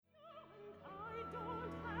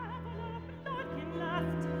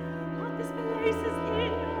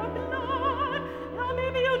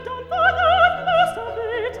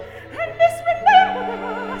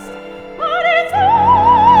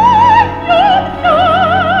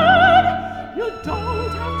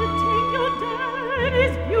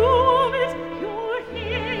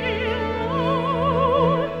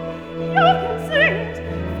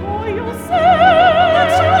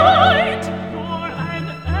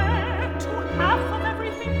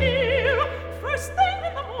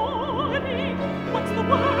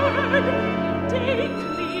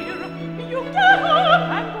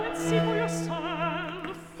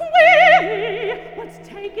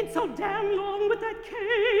wrong with that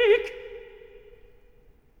cake?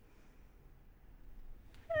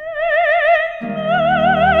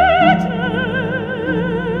 Imagine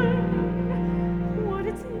what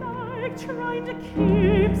it's like trying to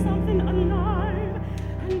keep something alive,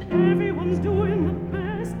 and everyone's doing the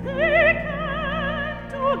best they can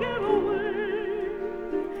to get away,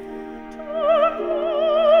 to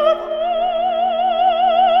move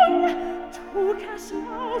on, to cash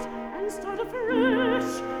out and start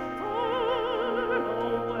afresh, far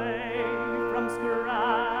away from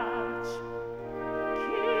scratch.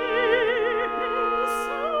 Keeping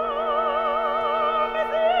something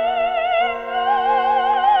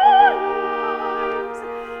alive's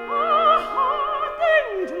a hard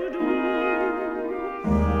thing to do.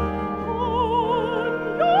 On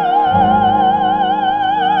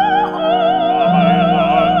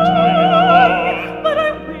but I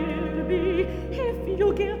will be if you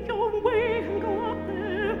give your way and go up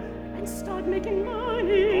there and start making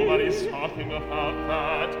money. Nobody's talking about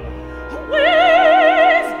that.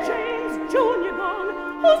 Where's James Jr. gone?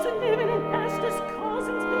 Who's living in Estes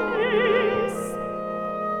Cousin's place?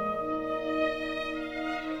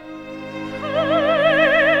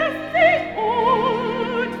 Half the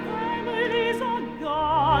old families are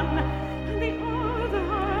gone, and the other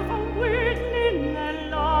half are whittling their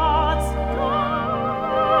lots down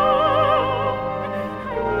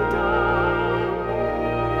and down.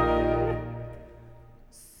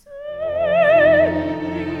 Sailing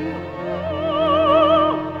off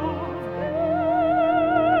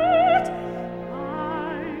it,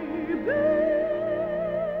 I bet.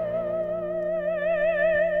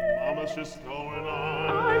 Mama's just going on.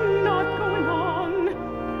 I'm not going on.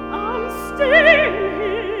 I'm staying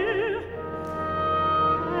here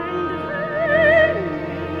and hanging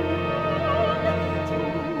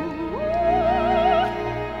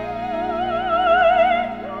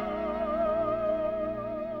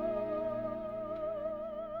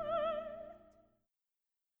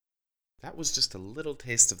That was just a little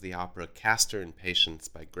taste of the opera Castor and Patience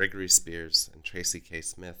by Gregory Spears and Tracy K.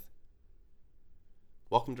 Smith.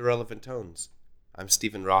 Welcome to Relevant Tones. I'm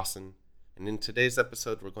Stephen Rawson, and in today's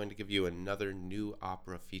episode we're going to give you another new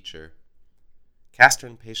opera feature. Castor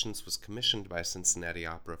and Patience was commissioned by Cincinnati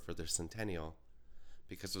Opera for their centennial.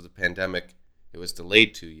 Because of the pandemic, it was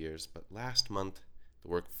delayed 2 years, but last month the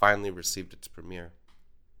work finally received its premiere.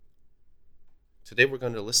 Today we're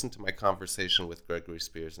going to listen to my conversation with Gregory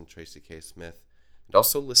Spears and Tracy K. Smith, and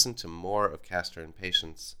also listen to more of Castor and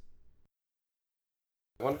Patience.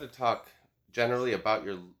 I wanted to talk generally about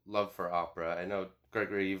your love for opera. I know,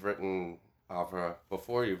 Gregory, you've written opera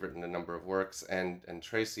before, you've written a number of works, and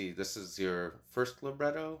Tracy, this is your first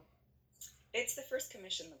libretto? It's the first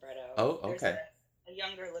commission libretto. Oh, okay. There's a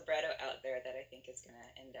younger libretto out there that I think is going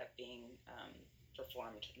to end up being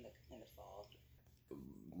performed in the fall.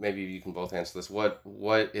 Maybe you can both answer this. What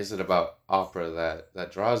is it about opera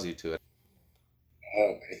that draws you to it?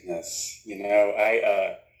 Oh goodness,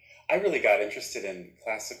 I really got interested in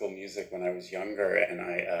classical music when I was younger, and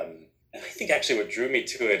I think actually what drew me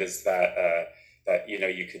to it is that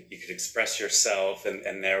you could express yourself,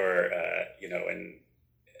 and there were and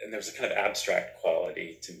there was a kind of abstract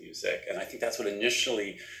quality to music, and I think that's what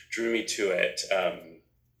initially drew me to it.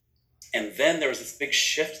 And then there was this big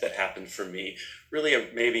shift that happened for me, really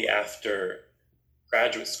maybe after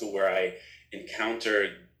graduate school, where I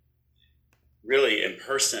encountered really in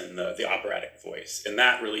person the operatic voice, and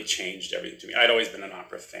that really changed everything to me. I'd always been an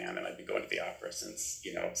opera fan, and I'd been going to the opera since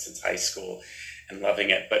high school and loving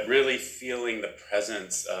it, but really feeling the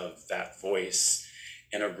presence of that voice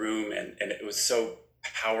in a room, and it was so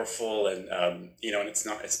powerful, and and it's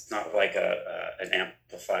not like an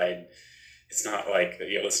amplified. It's not like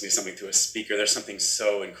you're listening to something through a speaker. There's something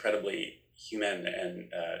so incredibly human.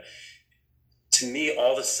 And to me,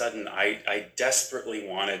 all of a sudden, I desperately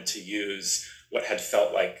wanted to use what had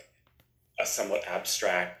felt like a somewhat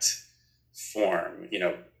abstract form,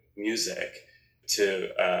 music,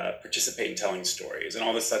 to participate in telling stories. And all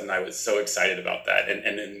of a sudden, I was so excited about that.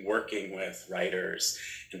 And in working with writers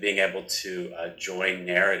and being able to join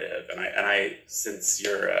narrative. And I since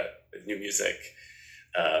you're a new music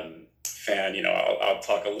fan, I'll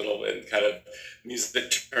talk a little in kind of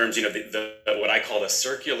music terms, the what I call the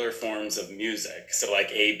circular forms of music. So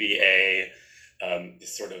like ABA,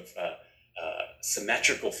 sort of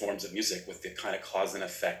symmetrical forms of music with the kind of cause and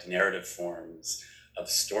effect narrative forms of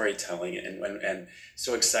storytelling, and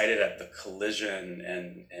so excited at the collision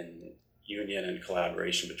and union and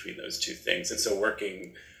collaboration between those two things. And so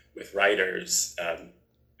working with writers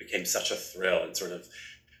became such a thrill, and sort of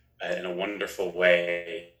in a wonderful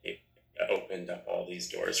way, it opened up all these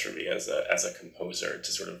doors for me as a composer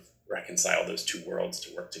to sort of reconcile those two worlds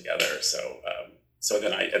to work together. So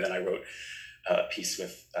then I wrote a piece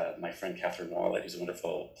with my friend Catherine Wallet, who's a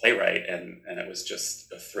wonderful playwright, and it was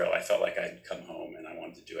just a thrill. I felt like I'd come home, and I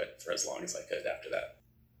wanted to do it for as long as I could after that.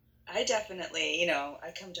 I definitely,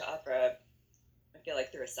 I come to opera, I feel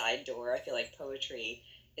like through a side door. I feel like poetry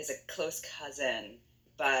is a close cousin,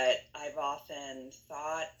 but I've often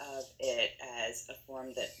thought of it as a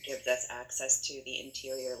form that gives us access to the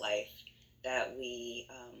interior life that we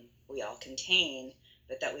all contain,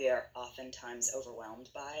 but that we are oftentimes overwhelmed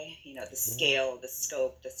by, the scale, the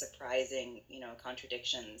scope, the surprising,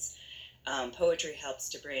 contradictions. Poetry helps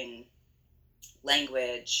to bring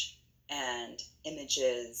language and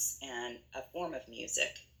images and a form of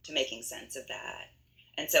music to making sense of that.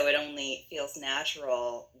 And so it only feels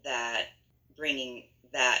natural that bringing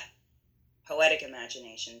that poetic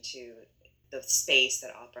imagination to the space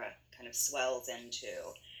that opera kind of swells into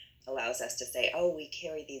allows us to say, oh, we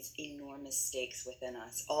carry these enormous stakes within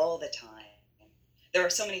us all the time. There are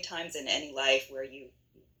so many times in any life where you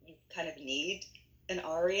kind of need an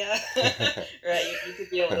aria, right? You could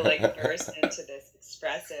be able to like burst into this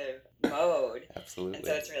expressive mode. Absolutely. And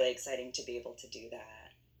so it's really exciting to be able to do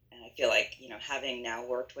that. And I feel like, having now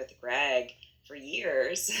worked with Greg for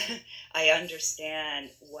years, I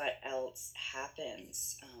understand what else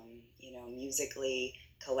happens, musically,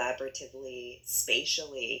 collaboratively,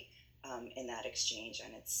 spatially, in that exchange.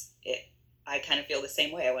 And I kind of feel the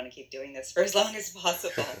same way. I want to keep doing this for as long as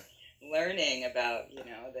possible. Learning about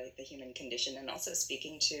the human condition, and also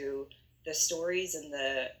speaking to the stories and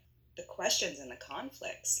the questions and the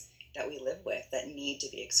conflicts that we live with that need to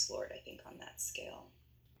be explored, I think, on that scale.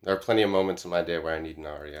 There are plenty of moments in my day where I need an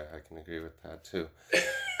aria. I can agree with that too.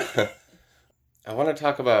 I want to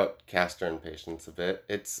talk about Castor and Patience a bit.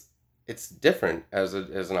 It's different as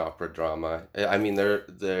an opera drama. I mean,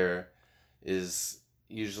 there is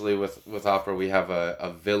usually with opera we have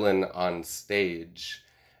a villain on stage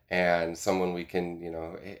and someone we can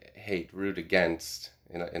hate, root against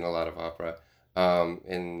in a lot of opera.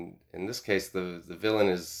 In this case, the villain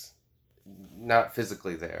is not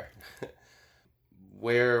physically there.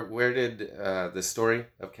 Where did the story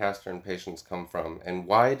of Castor and Patience come from, and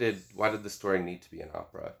why did the story need to be an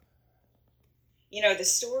opera? The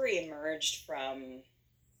story emerged from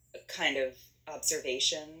a kind of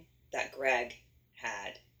observation that Greg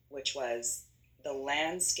had, which was the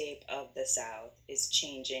landscape of the South is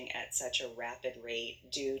changing at such a rapid rate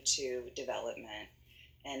due to development,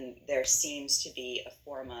 and there seems to be a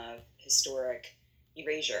form of historic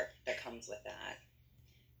erasure that comes with that.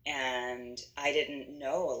 And I didn't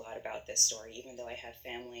know a lot about this story, even though I have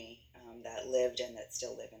family that lived and that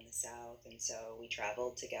still live in the South. And so we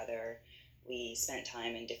traveled together. We spent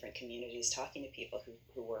time in different communities talking to people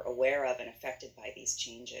who were aware of and affected by these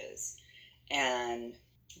changes. And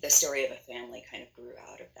the story of a family kind of grew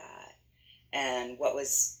out of that. And what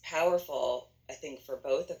was powerful, I think, for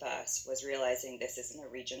both of us was realizing this isn't a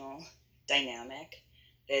regional dynamic.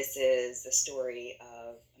 This is the story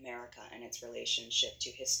of America and its relationship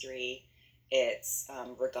to history, its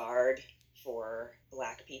regard for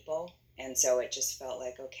Black people. And so it just felt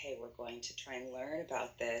like, okay, we're going to try and learn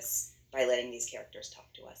about this by letting these characters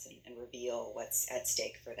talk to us and reveal what's at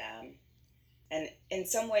stake for them. And in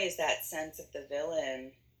some ways, that sense of the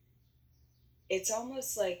villain, it's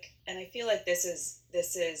almost like, and I feel like this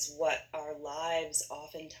is what our lives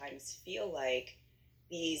oftentimes feel like,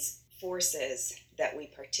 these forces that we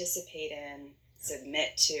participate in,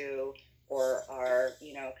 submit to, or are,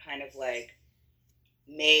 kind of like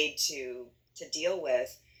made to deal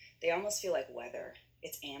with, they almost feel like weather.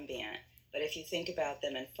 It's ambient. But if you think about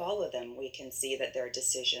them and follow them, we can see that there are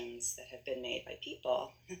decisions that have been made by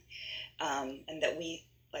people and that we,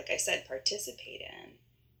 like I said, participate in.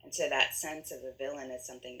 And so that sense of a villain is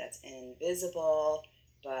something that's invisible,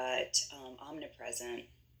 but omnipresent.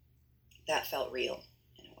 That felt real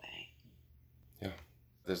in a way. Yeah.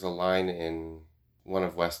 There's a line in one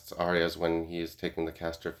of West's arias when he is taking the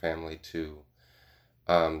Castor family to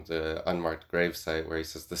the unmarked gravesite, where he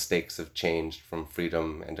says the stakes have changed from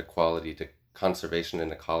freedom and equality to conservation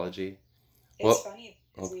and ecology. It's funny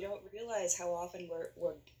because we don't realize how often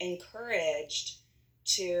we're encouraged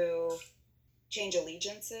to change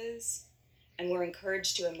allegiances, and we're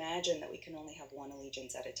encouraged to imagine that we can only have one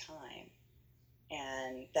allegiance at a time,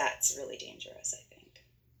 and that's really dangerous, I think.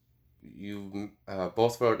 You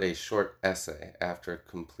both wrote a short essay after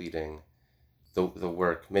completing the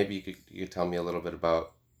work. Maybe you could tell me a little bit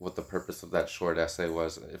about what the purpose of that short essay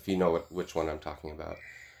was, if you know which one I'm talking about.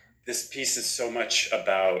 This piece is so much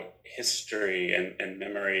about history and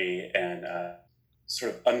memory and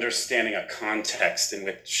sort of understanding a context in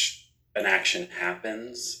which an action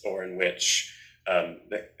happens or in which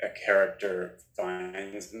a character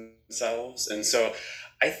finds themselves. And so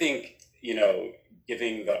I think,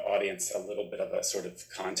 giving the audience a little bit of a sort of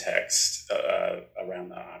context around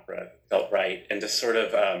the opera felt right. And to sort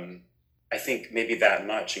of, I think maybe that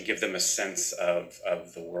much, and give them a sense of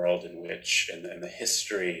the world in which, and the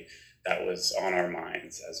history that was on our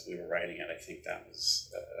minds as we were writing it. I think that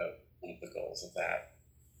was one of the goals of that.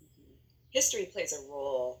 History plays a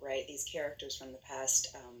role, right? These characters from the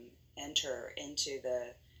past enter into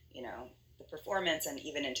the performance and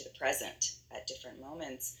even into the present at different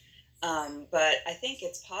moments. But I think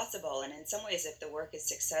it's possible, and in some ways, if the work is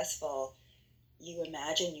successful, you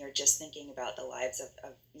imagine you're just thinking about the lives of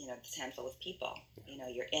this handful of people.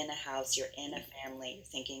 You're in a house, you're in a family, you're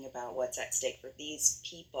thinking about what's at stake for these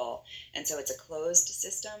people. And so it's a closed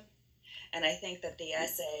system. And I think that the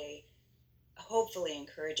essay hopefully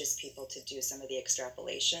encourages people to do some of the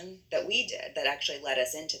extrapolation that we did that actually led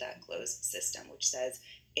us into that closed system, which says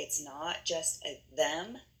it's not just a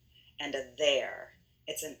them and a there,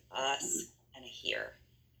 it's an us and a here.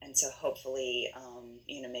 And so hopefully,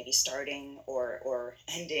 maybe starting or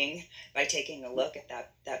ending by taking a look at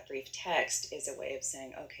that brief text is a way of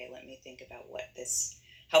saying, okay, let me think about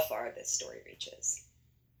how far this story reaches.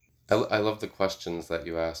 I love the questions that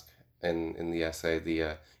you ask in the essay.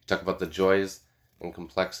 You talk about the joys and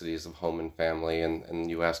complexities of home and family, and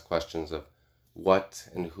you ask questions of what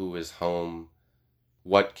and who is home,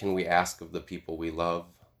 what can we ask of the people we love,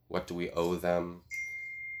 what do we owe them,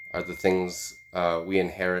 are the things we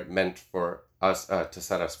inherit meant for us to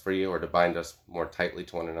set us free or to bind us more tightly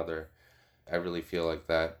to one another. I really feel like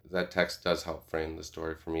that text does help frame the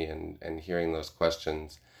story for me, and hearing those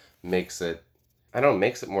questions makes it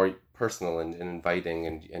more personal and inviting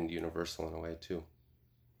and universal in a way too.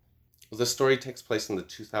 Well, the story takes place in the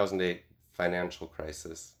 2008 financial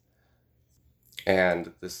crisis,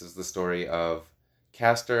 and this is the story of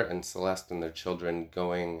Castor and Celeste and their children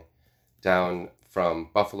going down from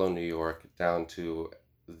Buffalo, New York, down to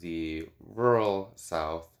the rural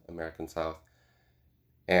South, American South,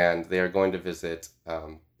 and they are going to visit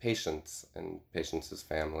Patience and Patience's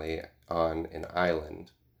family on an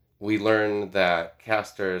island. We learn that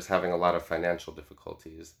Castor is having a lot of financial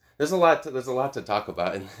difficulties. There's a lot to talk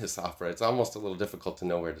about in this opera. It's almost a little difficult to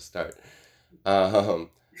know where to start,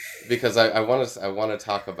 because I want to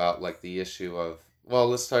talk about like the issue of, well,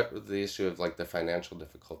 let's start with the issue of like the financial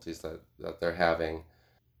difficulties that they're having.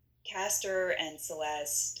 Castor and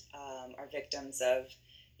Celeste are victims of,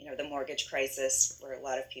 the mortgage crisis, where a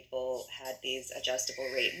lot of people had these adjustable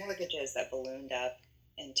rate mortgages that ballooned up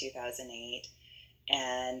in 2008,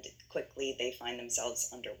 and quickly they find themselves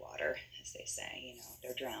underwater, as they say.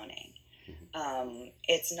 They're drowning.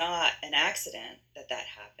 It's not an accident that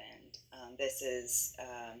happened. This is,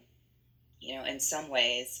 in some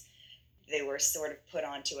ways, they were sort of put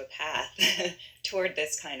onto a path toward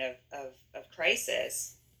this kind of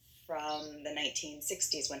crisis from the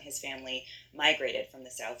 1960s, when his family migrated from the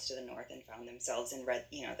south to the north and found themselves in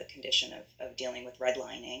the condition of dealing with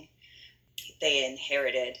redlining. They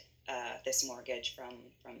inherited this mortgage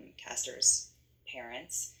from Castor's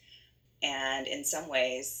parents, and in some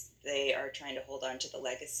ways they are trying to hold on to the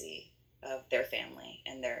legacy of their family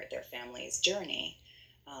and their family's journey.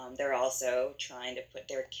 They're also trying to put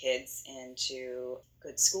their kids into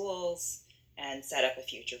good schools and set up a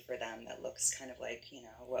future for them that looks kind of like,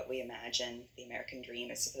 what we imagine the American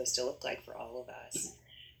dream is supposed to look like for all of us.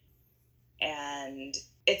 And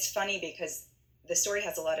it's funny because the story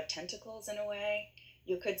has a lot of tentacles in a way.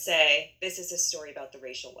 You could say this is a story about the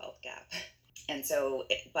racial wealth gap. And so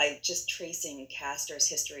by just tracing Castor's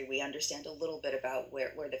history, we understand a little bit about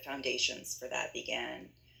where the foundations for that began.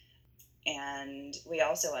 And we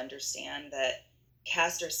also understand that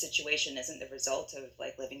Castor's situation isn't the result of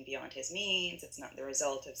like living beyond his means. It's not the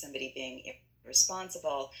result of somebody being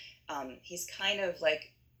irresponsible. He's kind of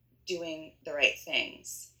like doing the right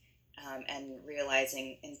things and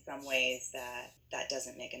realizing in some ways that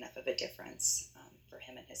doesn't make enough of a difference for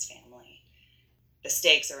him and his family. The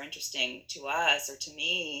stakes are interesting to us, or to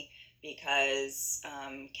me, because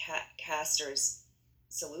Castor's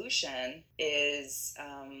solution is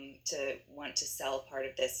to want to sell part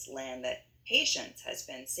of this land that Patience has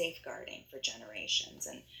been safeguarding for generations.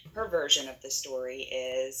 And her version of the story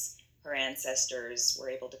is her ancestors were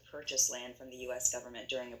able to purchase land from the U.S. government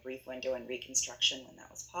during a brief window in Reconstruction when that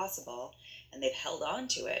was possible, and they've held on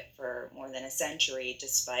to it for more than a century,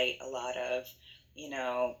 despite a lot of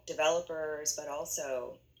developers, but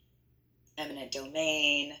also eminent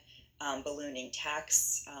domain, ballooning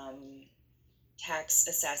tax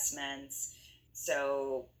assessments.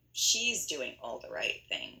 So she's doing all the right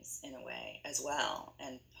things in a way as well,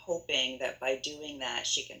 and hoping that by doing that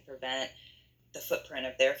she can prevent the footprint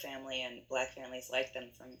of their family and Black families like them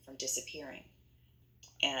from disappearing.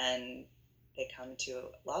 And they come to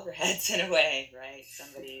loggerheads in a way, right?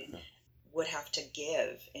 Somebody would have to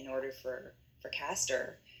give in order for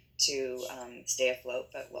Castor to stay afloat,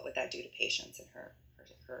 but what would that do to Patience and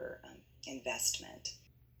her investment?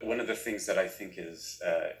 One of the things that I think is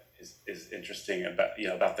interesting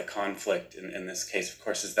about the conflict in this case, of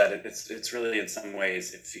course, is that it's really in some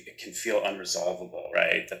ways it can feel unresolvable,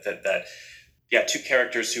 right? That two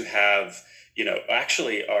characters who have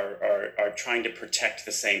actually are trying to protect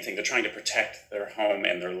the same thing. They're trying to protect their home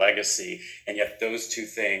and their legacy, and yet those two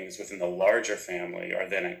things within the larger family are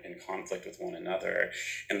then in conflict with one another.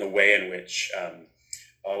 And the way in which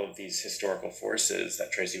all of these historical forces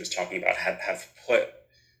that Tracy was talking about have put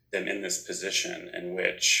them in this position in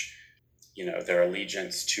which their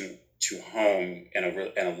allegiance to home in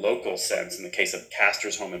a local sense, in the case of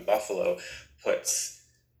Castor's home in Buffalo, puts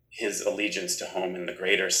his allegiance to home in the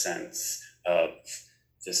greater sense of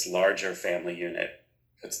this larger family unit,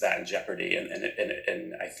 puts that in jeopardy.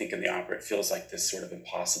 And I think in the opera it feels like this sort of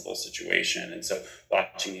impossible situation. And so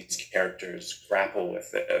watching these characters grapple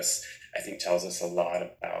with this, I think tells us a lot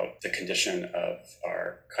about the condition of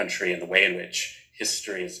our country and the way in which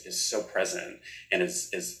history is so present and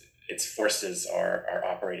its forces are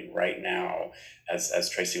operating right now, as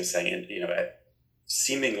Tracy was saying,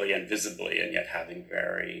 seemingly invisibly, and yet having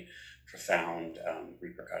very profound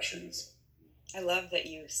repercussions. I love that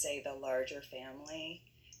you say the larger family,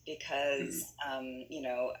 because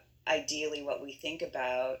ideally what we think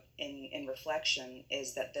about in reflection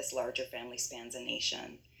is that this larger family spans a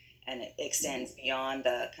nation, and it extends beyond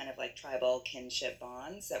the kind of like tribal kinship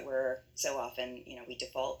bonds that we're so often we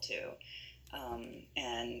default to,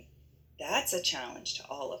 and that's a challenge to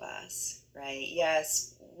all of us, right?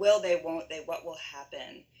 Yes, will they, won't they, what will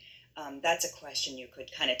happen? That's a question you could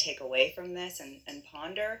kind of take away from this and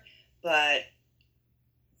ponder, but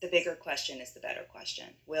the bigger question is the better question.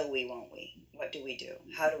 Will we, won't we? What do we do?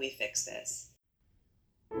 How do we fix this?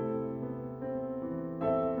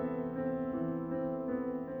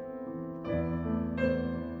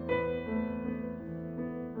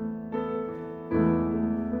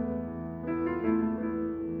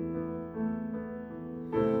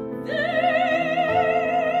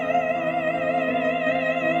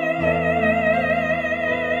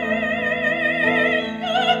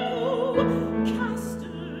 Castor,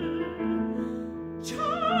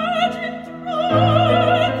 charging through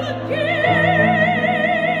the gate.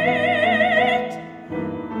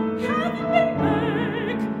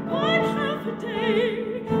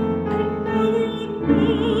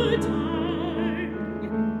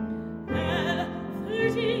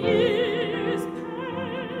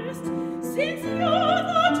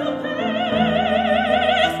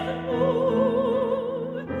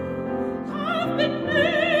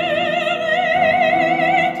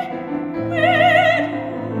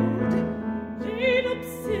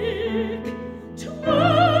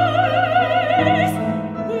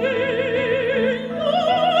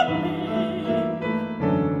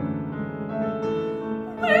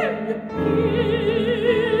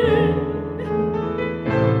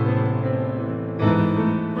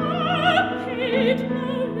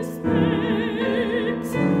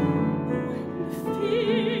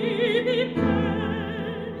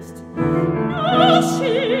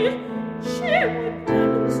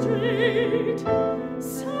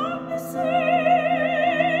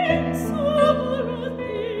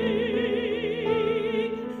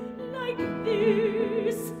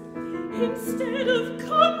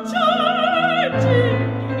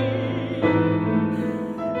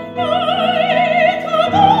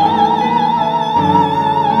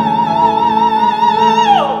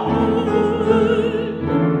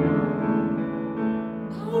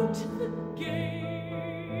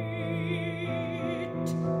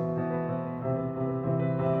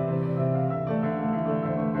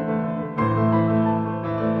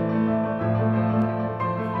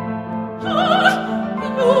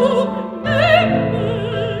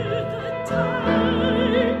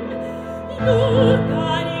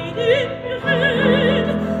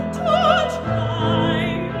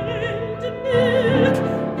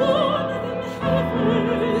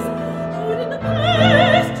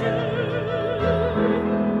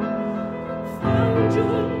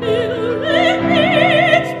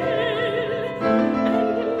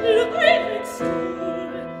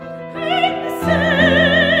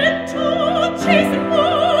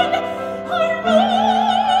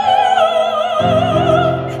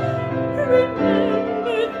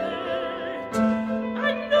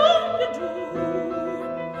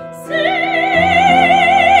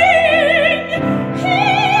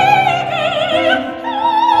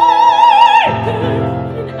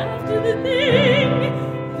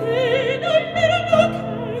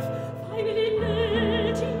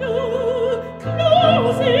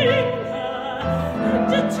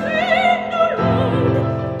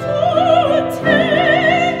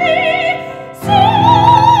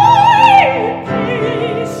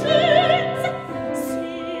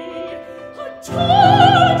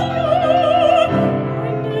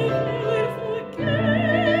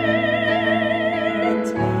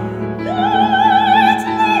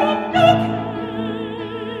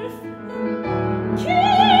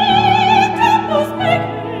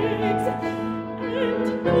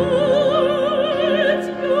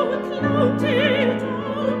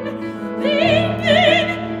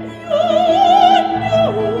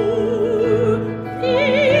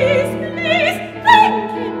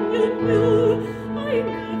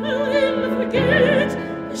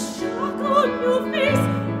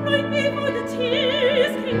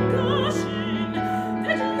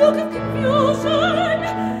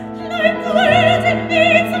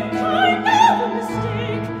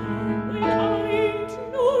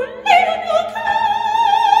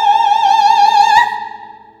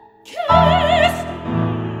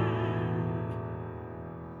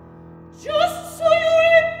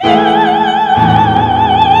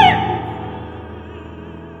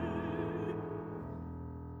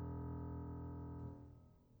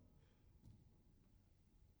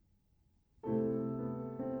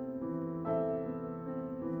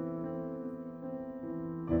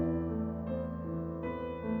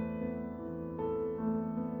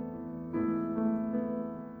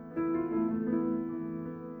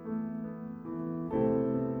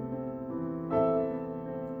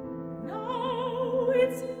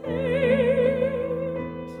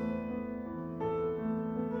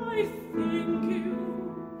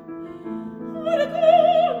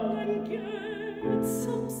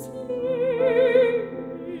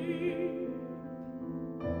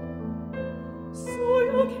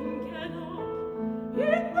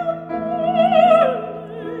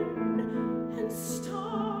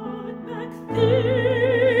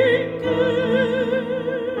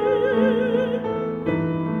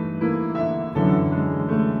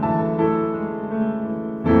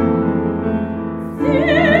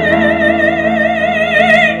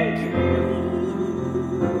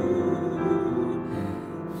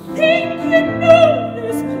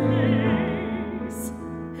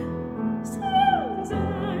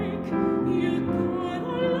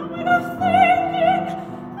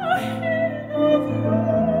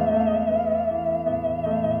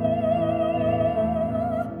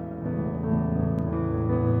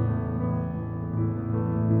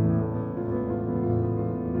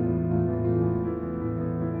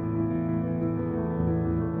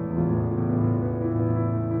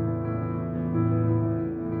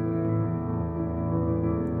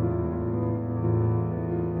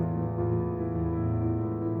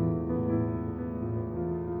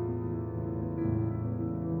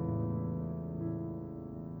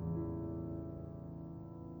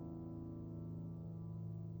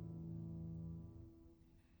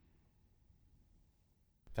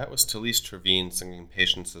 That was Talise Trevine singing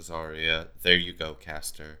Patience's aria, There You Go,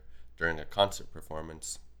 Castor, during a concert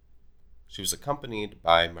performance. She was accompanied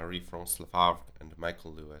by Marie-France Lefebvre and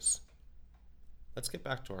Michael Lewis. Let's get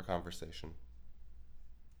back to our conversation.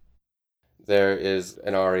 There is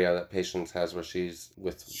an aria that Patience has where she's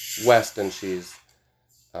with West and she's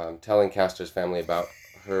telling Castor's family about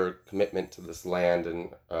her commitment to this land and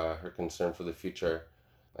her concern for the future.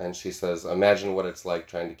 And she says, imagine what it's like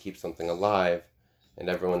trying to keep something alive and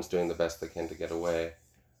everyone's doing the best they can to get away.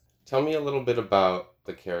 Tell me a little bit about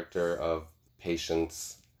the character of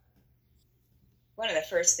Patience. One of the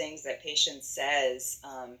first things that Patience says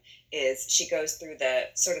is she goes through the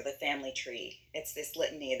sort of the family tree. It's this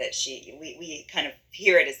litany that we kind of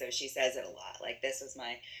hear it as though she says it a lot. Like, this was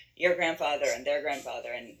your grandfather and their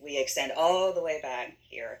grandfather, and we extend all the way back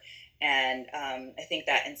here. And I think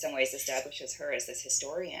that in some ways establishes her as this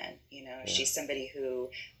historian. Yeah. She's somebody who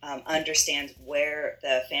understands where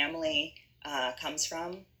the family comes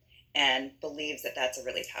from and believes that that's a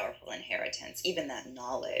really powerful inheritance, even that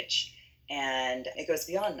knowledge. And it goes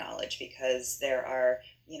beyond knowledge because there are,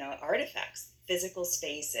 artifacts, physical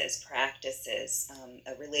spaces, practices,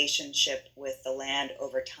 a relationship with the land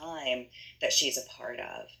over time that she's a part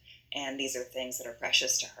of. And these are things that are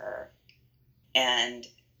precious to her. And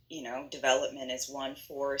development is one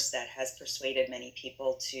force that has persuaded many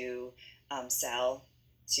people to sell,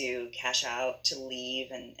 to cash out, to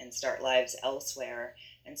leave and start lives elsewhere.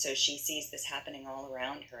 And so she sees this happening all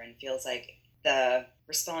around her and feels like the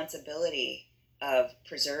responsibility of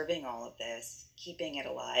preserving all of this, keeping it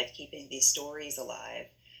alive, keeping these stories alive,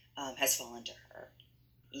 has fallen to her.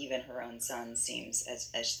 Even her own son seems,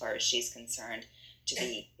 as far as she's concerned, to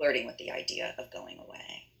be flirting with the idea of going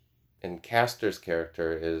away. And Castor's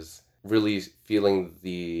character is really feeling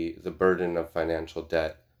the burden of financial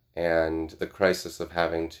debt and the crisis of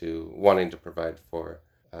wanting to provide for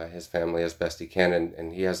his family as best he can.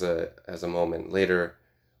 And he has a moment later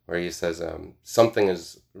where he says, something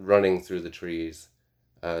is running through the trees,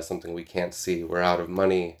 something we can't see. We're out of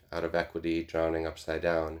money, out of equity, drowning upside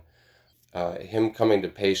down. Him coming to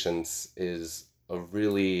Patience is a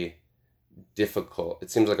really difficult, it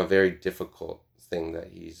seems like a very difficult thing that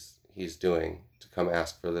he's doing to come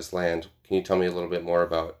ask for this land. Can you tell me a little bit more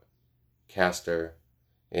about Castor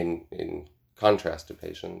in contrast to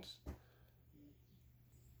Patience?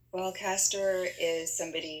 Well, Castor is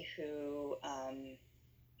somebody who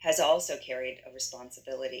has also carried a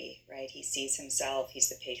responsibility, right? He sees himself, he's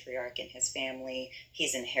the patriarch in his family,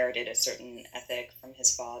 he's inherited a certain ethic from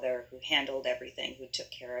his father who handled everything, who took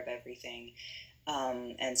care of everything.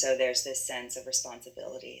 And so there's this sense of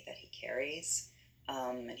responsibility that he carries.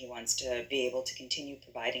 And he wants to be able to continue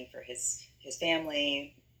providing for his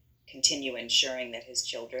family, continue ensuring that his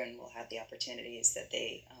children will have the opportunities that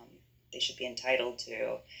they should be entitled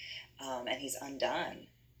to. And he's undone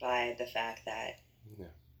by the fact that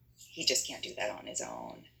he just can't do that on his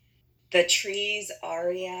own. The Trees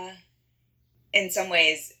aria, in some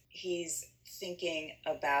ways, he's thinking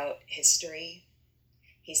about history.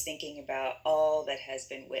 He's thinking about all that has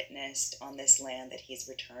been witnessed on this land that he's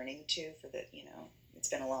returning to it's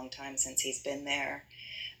been a long time since he's been there.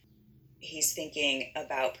 He's thinking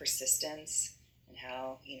about persistence and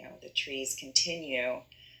how, the trees continue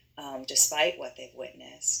despite what they've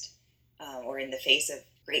witnessed or in the face of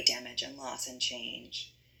great damage and loss and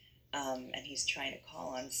change. And he's trying to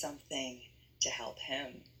call on something to help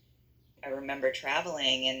him. I remember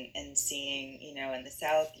traveling and seeing, in the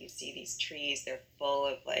South, you see these trees, they're full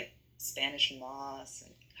of like Spanish moss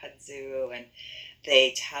and kudzu, and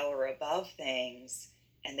they tower above things,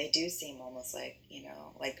 and they do seem almost like,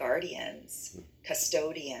 like guardians,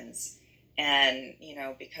 custodians. And,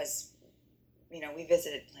 because, we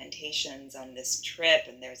visited plantations on this trip,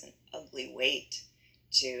 and there's an ugly weight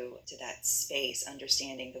to that space,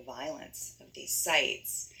 understanding the violence of these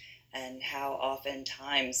sites and how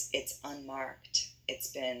oftentimes it's unmarked. It's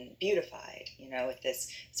been beautified, with this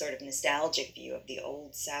sort of nostalgic view of the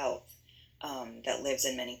old South that lives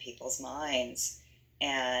in many people's minds.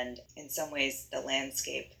 And in some ways, the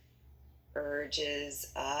landscape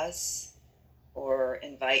urges us or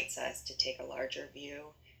invites us to take a larger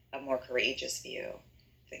view, a more courageous view.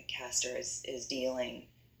 I think Castor is dealing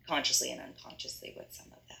consciously and unconsciously with some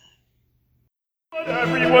of that. But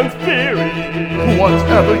everyone's theory.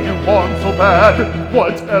 Whatever you want so bad,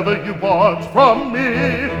 whatever you want from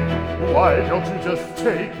me, why don't you just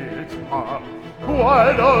take it, huh?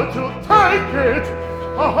 Why don't you take it?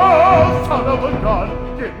 Aha, son of a gun,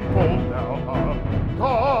 getting bold now, huh?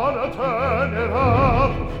 Gonna turn it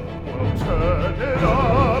up, we'll turn it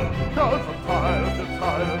up, 'cause I'm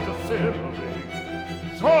tired of just simmering,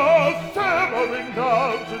 just simmering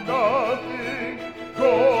down to nothing.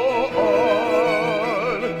 Go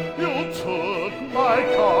on, you took my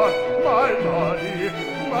car, my money,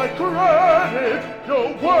 my credit,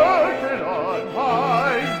 you're working on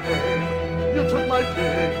my name. You took my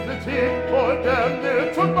dignity, or damn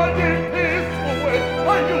near took my deep peace away.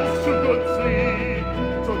 I used to good sleep,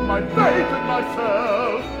 took my faith in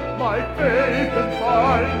myself, my faith in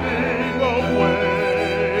finding a way.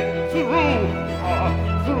 Through,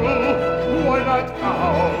 why not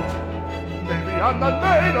out? Maybe I'm not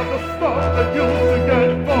made of the stuff that used to get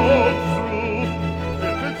folks through.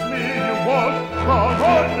 If it's me you want, come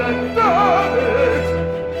on and damn it,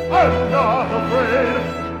 I'm not afraid.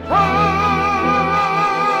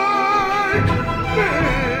 Take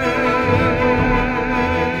me.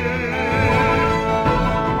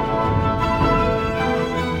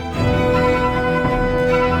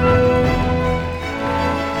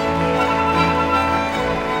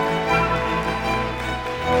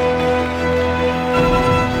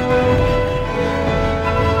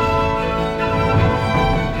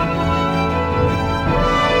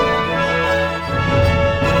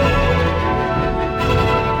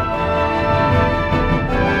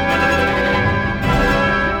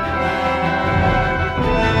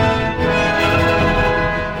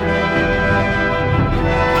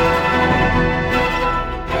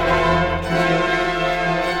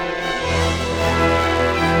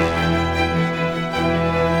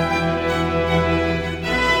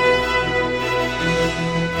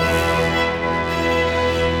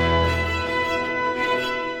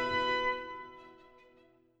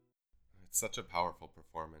 Such a powerful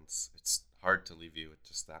performance. It's hard to leave you with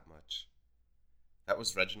just that much. That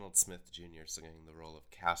was Reginald Smith Jr. singing the role of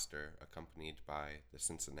Castor, accompanied by the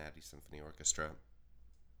Cincinnati Symphony Orchestra.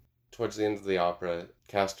 Towards the end of the opera,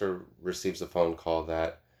 Castor receives a phone call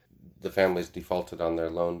that the family's defaulted on their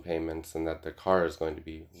loan payments and that their car is going to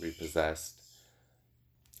be repossessed.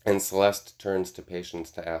 And Celeste turns to Patience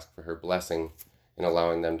to ask for her blessing in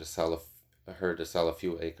allowing them to sell her to sell a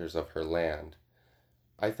few acres of her land.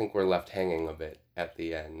 I think we're left hanging a bit at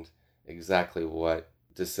the end, exactly what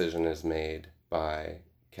decision is made by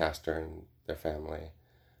Castor and their family,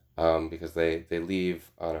 because they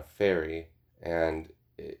leave on a ferry and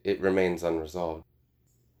it remains unresolved.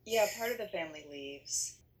 Yeah, part of the family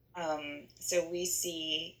leaves. So we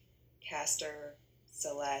see Castor,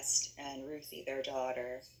 Celeste, and Ruthie, their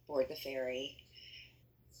daughter, board the ferry.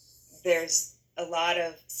 There's a lot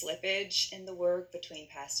of slippage in the work between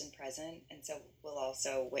past and present, and so we'll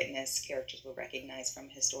also witness characters we'll recognize from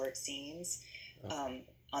historic scenes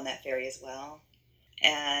on that ferry as well.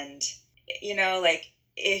 And,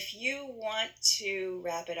 if you want to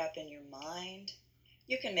wrap it up in your mind,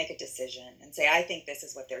 you can make a decision and say, I think this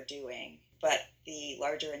is what they're doing. But the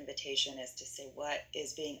larger invitation is to say what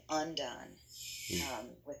is being undone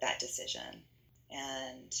with that decision.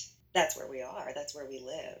 And that's where we are. That's where we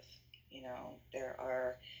live. There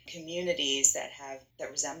are communities that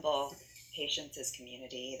resemble Patience's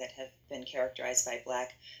community that have been characterized by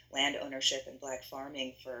Black land ownership and Black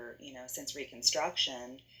farming for, since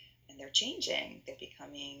Reconstruction. And they're changing. They're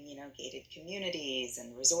becoming, gated communities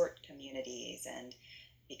and resort communities. And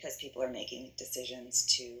because people are making decisions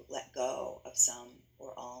to let go of some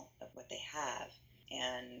or all of what they have.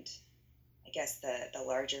 And I guess the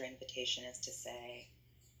larger invitation is to say,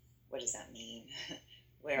 what does that mean?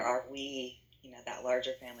 Where are we that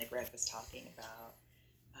larger family Greg was talking about.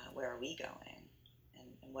 Where are we going,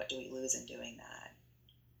 and what do we lose in doing that?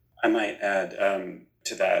 I might add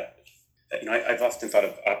to that, I've often thought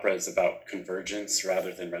of opera as about convergence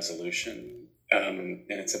rather than resolution, and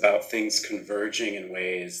it's about things converging in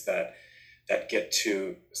ways that get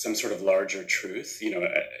to some sort of larger truth. In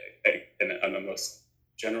a most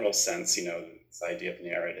general sense, this idea of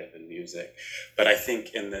narrative and music. But I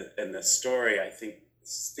think in the story, I think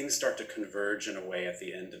things start to converge in a way at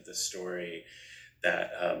the end of the story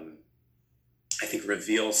that I think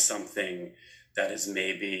reveals something that is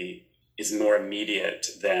more immediate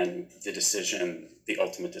than the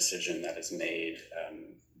ultimate decision that is made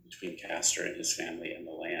between Castor and his family and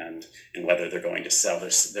the land, and whether they're going to sell.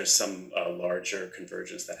 There's some larger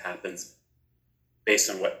convergence that happens based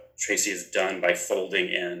on what Tracy has done by folding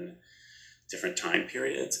in different time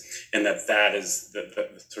periods, and that is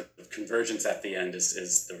the sort of convergence at the end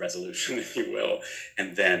is the resolution, if you will,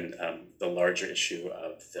 and then the larger issue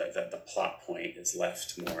of the plot point is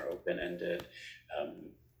left more open-ended.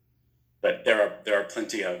 But there are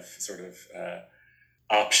plenty of sort of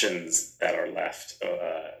options that are left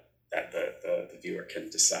that the viewer can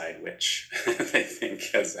decide which they think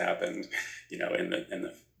has happened, in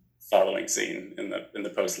the following scene in the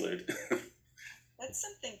postlude. That's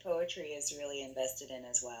something poetry is really invested in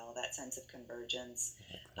as well, that sense of convergence.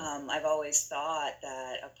 I've always thought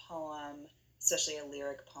that a poem, especially a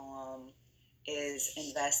lyric poem, is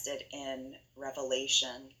invested in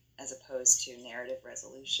revelation as opposed to narrative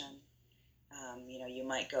resolution. You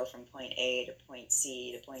might go from point A to point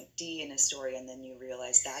C to point D in a story, and then you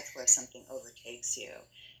realize that's where something overtakes you.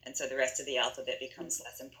 And so the rest of the alphabet becomes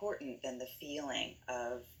less important than the feeling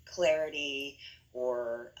of clarity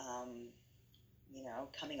or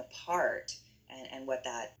coming apart and what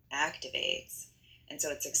that activates. And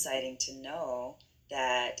so it's exciting to know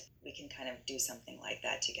that we can kind of do something like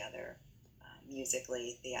that together,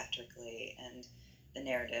 musically, theatrically, and the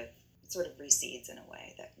narrative sort of recedes in a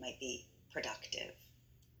way that might be productive.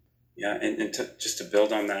 Yeah, and just to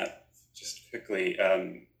build on that just quickly,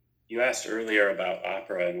 you asked earlier about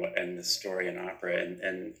opera and the story in opera,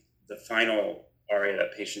 and the final aria,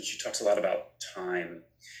 that Patience, she talks a lot about time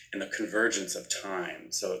and the convergence of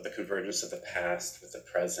time. So the convergence of the past with the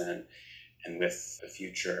present and with the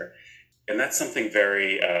future. And that's something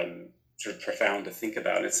very sort of profound to think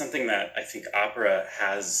about. And it's something that I think opera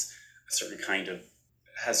has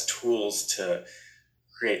has tools to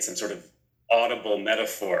create some sort of audible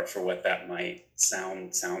metaphor for what that might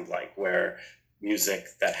sound like, where music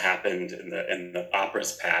that happened in the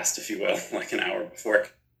opera's past, if you will, like an hour before,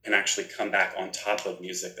 can actually come back on top of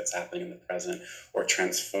music that's happening in the present, or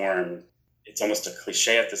transform. It's almost a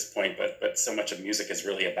cliche at this point, but so much of music is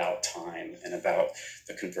really about time and about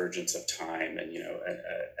the convergence of time, and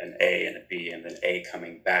an A and a B, and then A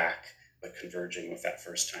coming back, but converging with that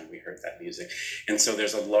first time we heard that music. And so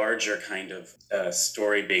there's a larger kind of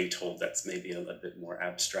story being told that's maybe a little bit more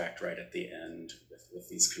abstract right at the end, with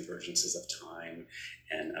these convergences of time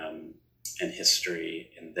and history,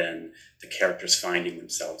 and then the characters finding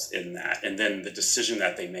themselves in that. And then the decision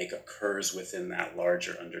that they make occurs within that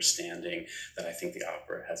larger understanding that I think the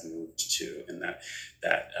opera has moved to, and that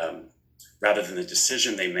rather than the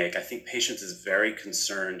decision they make, I think Patience is very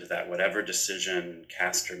concerned that whatever decision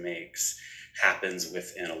Castor makes happens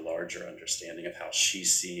within a larger understanding of how she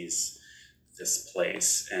sees this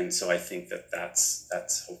place. And so I think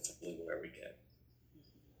that's hopefully where we get.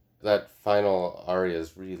 That final aria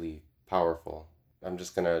is really powerful. I'm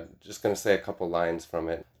just gonna say a couple lines from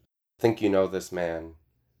it. Think you know this man.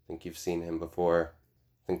 Think you've seen him before.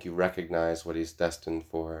 Think you recognize what he's destined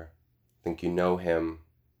for. Think you know him,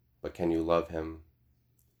 but can you love him?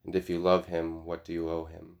 And if you love him, what do you owe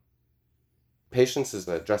him? Patience is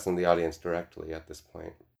addressing the audience directly at this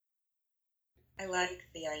point. I like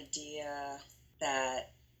the idea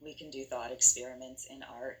that we can do thought experiments in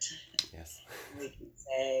art. Yes. We can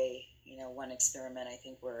say, one experiment I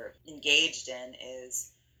think we're engaged in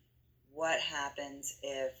is what happens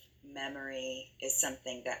if memory is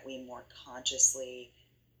something that we more consciously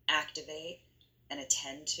activate and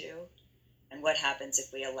attend to, and what happens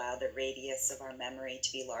if we allow the radius of our memory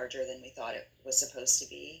to be larger than we thought it was supposed to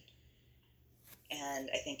be. And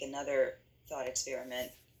I think another thought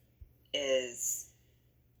experiment is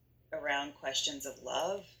around questions of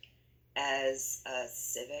love as a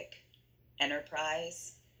civic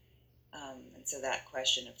enterprise. And so that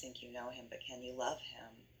question of think you know him, but can you love him?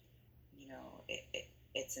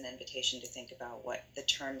 It's an invitation to think about what the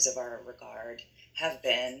terms of our regard have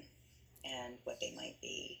been and what they might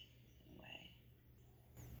be in a way.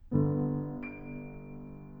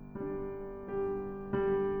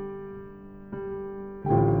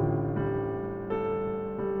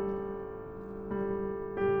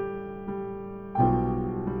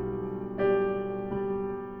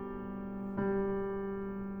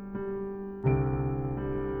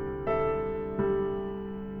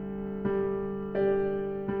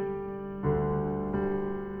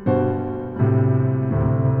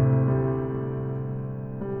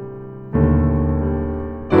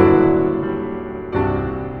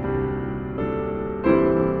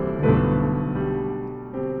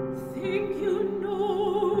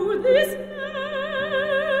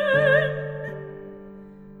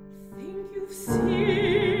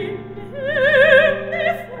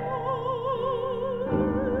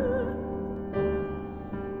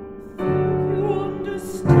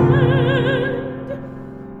 understand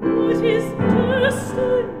what is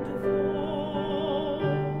destined for.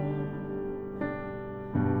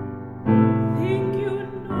 Think you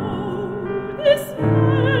know this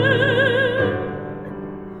man?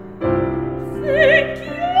 Think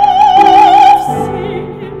you've seen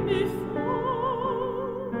him before?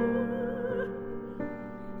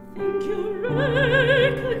 Think you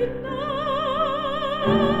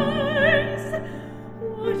recognize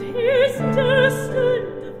what he's destined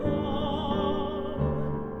for?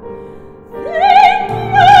 Think you know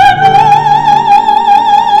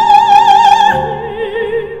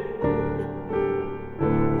him,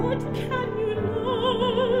 but can you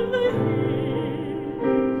love him?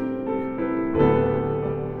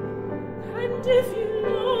 And if you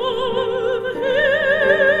love him,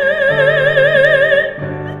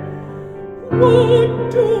 what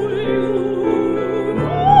do you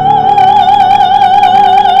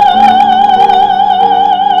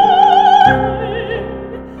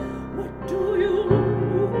what do you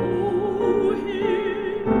owe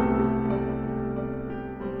him?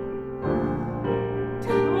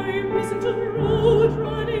 Time isn't a road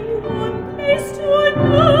running one place to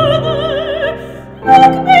another.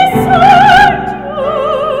 Look beside you.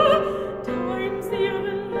 Time's the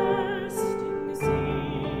everlasting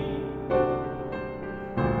sea.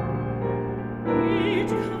 It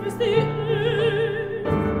covers the earth.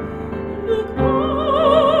 Look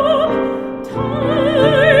up.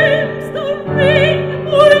 Time's the rain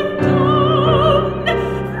pouring down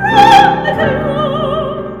from the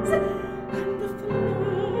clouds, and the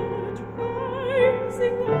flood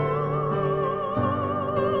rising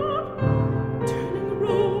up, turning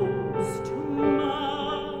rose to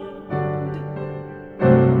mud.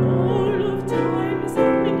 All of time is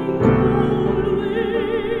happening always,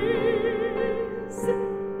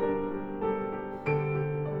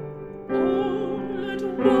 all at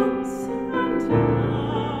once and now.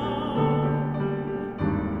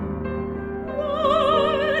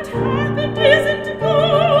 What happened isn't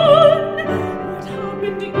gone. What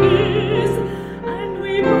happened is, and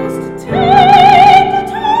we must take the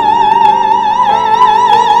tart.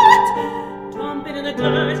 Dump it in the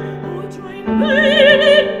dirt, or try and burn it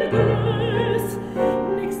in the grass.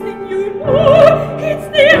 Next thing you know, it's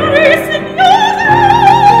the ice in your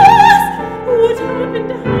glass. What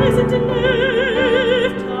happened hasn't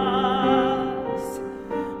left us.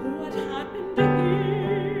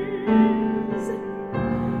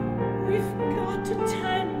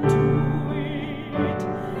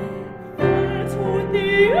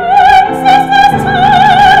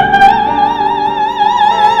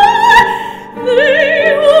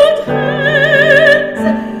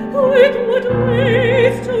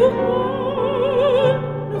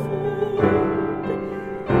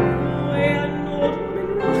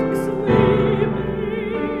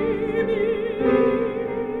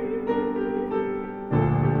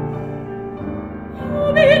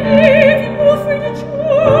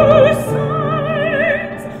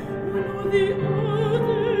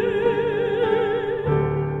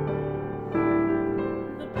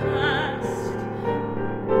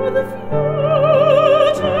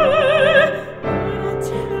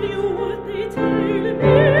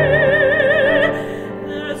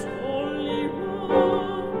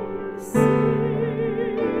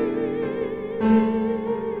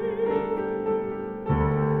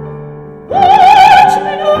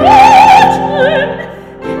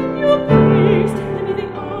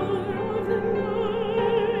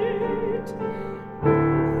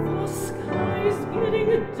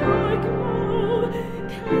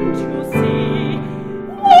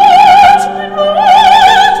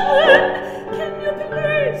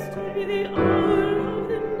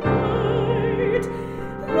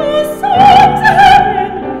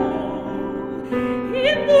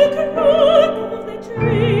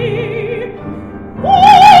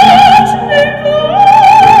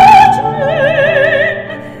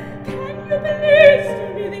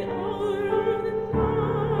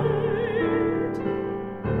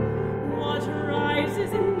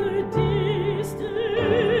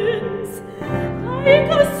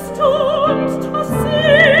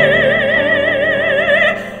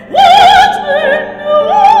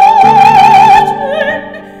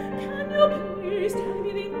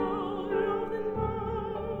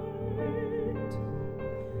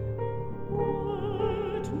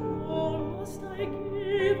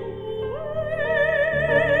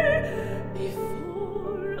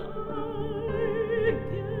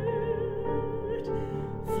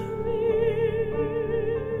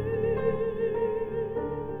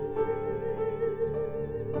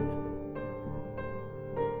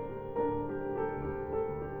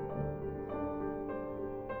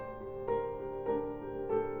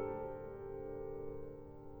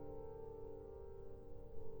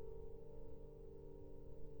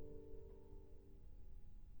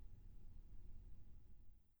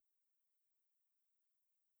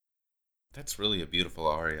 That's really a beautiful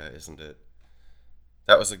aria, isn't it?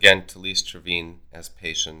 That was again Talise Trevine as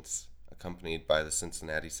Patience, accompanied by the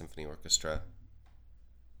Cincinnati Symphony Orchestra.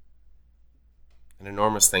 An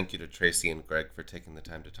enormous thank you to Tracy and Greg for taking the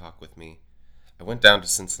time to talk with me. I went down to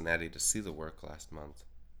Cincinnati to see the work last month.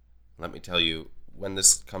 Let me tell you, when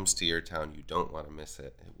this comes to your town, you don't want to miss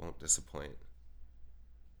it. It won't disappoint.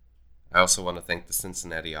 I also want to thank the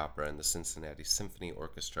Cincinnati Opera and the Cincinnati Symphony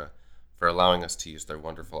Orchestra for allowing us to use their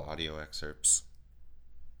wonderful audio excerpts.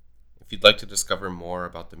 If you'd like to discover more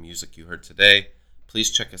about the music you heard today,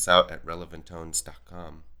 please check us out at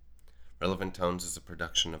relevanttones.com. Relevant Tones is a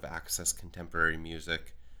production of Access Contemporary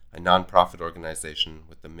Music, a nonprofit organization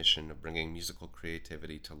with the mission of bringing musical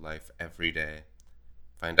creativity to life every day.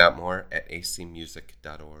 Find out more at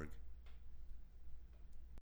acmusic.org.